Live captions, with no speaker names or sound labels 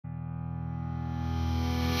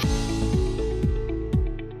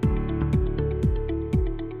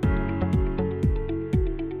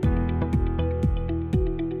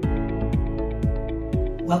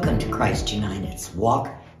Welcome to Christ United's Walk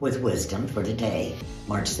with Wisdom for today,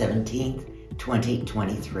 March 17th,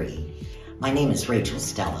 2023. My name is Rachel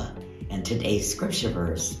Stella, and today's scripture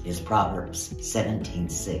verse is Proverbs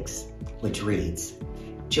 17:6, which reads,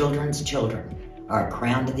 "Children's children are a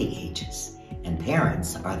crown to the ages, and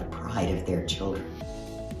parents are the pride of their children."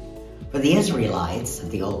 For the Israelites of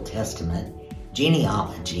the Old Testament,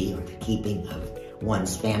 genealogy, or the keeping of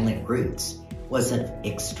one's family roots, was of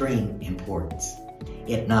extreme importance.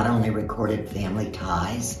 It not only recorded family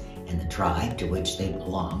ties and the tribe to which they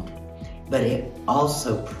belonged, but it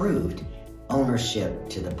also proved ownership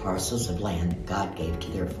to the parcels of land that God gave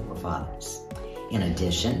to their forefathers. In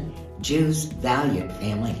addition, Jews valued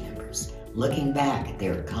family members, looking back at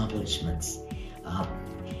their accomplishments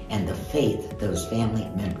and the faith those family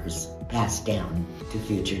members passed down to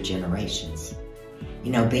future generations.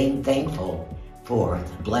 Being thankful for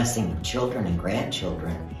the blessing of children and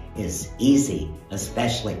grandchildren is easy,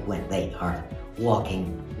 especially when they are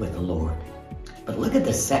walking with the Lord. But look at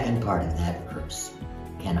the second part of that verse.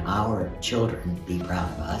 Can our children be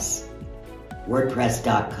proud of us?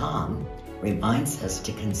 WordPress.com reminds us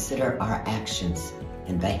to consider our actions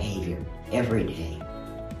and behavior every day.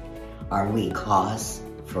 Are we cause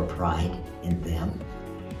for pride in them?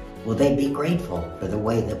 Will they be grateful for the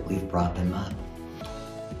way that we've brought them up?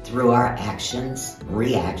 Through our actions,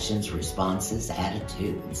 reactions, responses,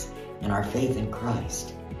 attitudes, and our faith in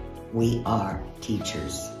Christ, we are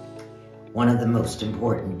teachers. One of the most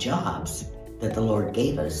important jobs that the Lord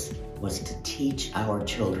gave us was to teach our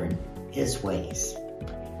children His ways.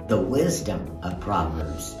 The wisdom of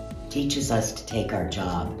Proverbs teaches us to take our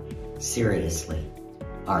job seriously.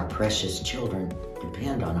 Our precious children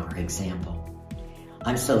depend on our example.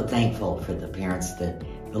 I'm so thankful for the parents that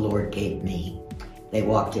the Lord gave me. They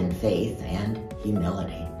walked in faith and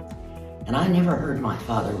humility. And I never heard my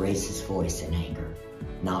father raise his voice in anger,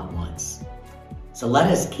 not once. So let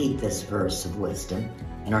us keep this verse of wisdom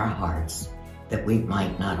in our hearts, that we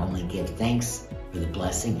might not only give thanks for the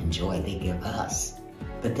blessing and joy they give us,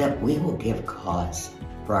 but that we will give cause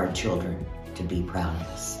for our children to be proud of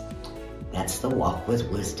us. That's the Walk with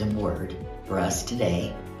Wisdom word for us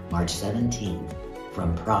today, March 17th,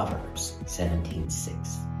 from Proverbs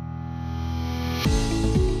 17:6.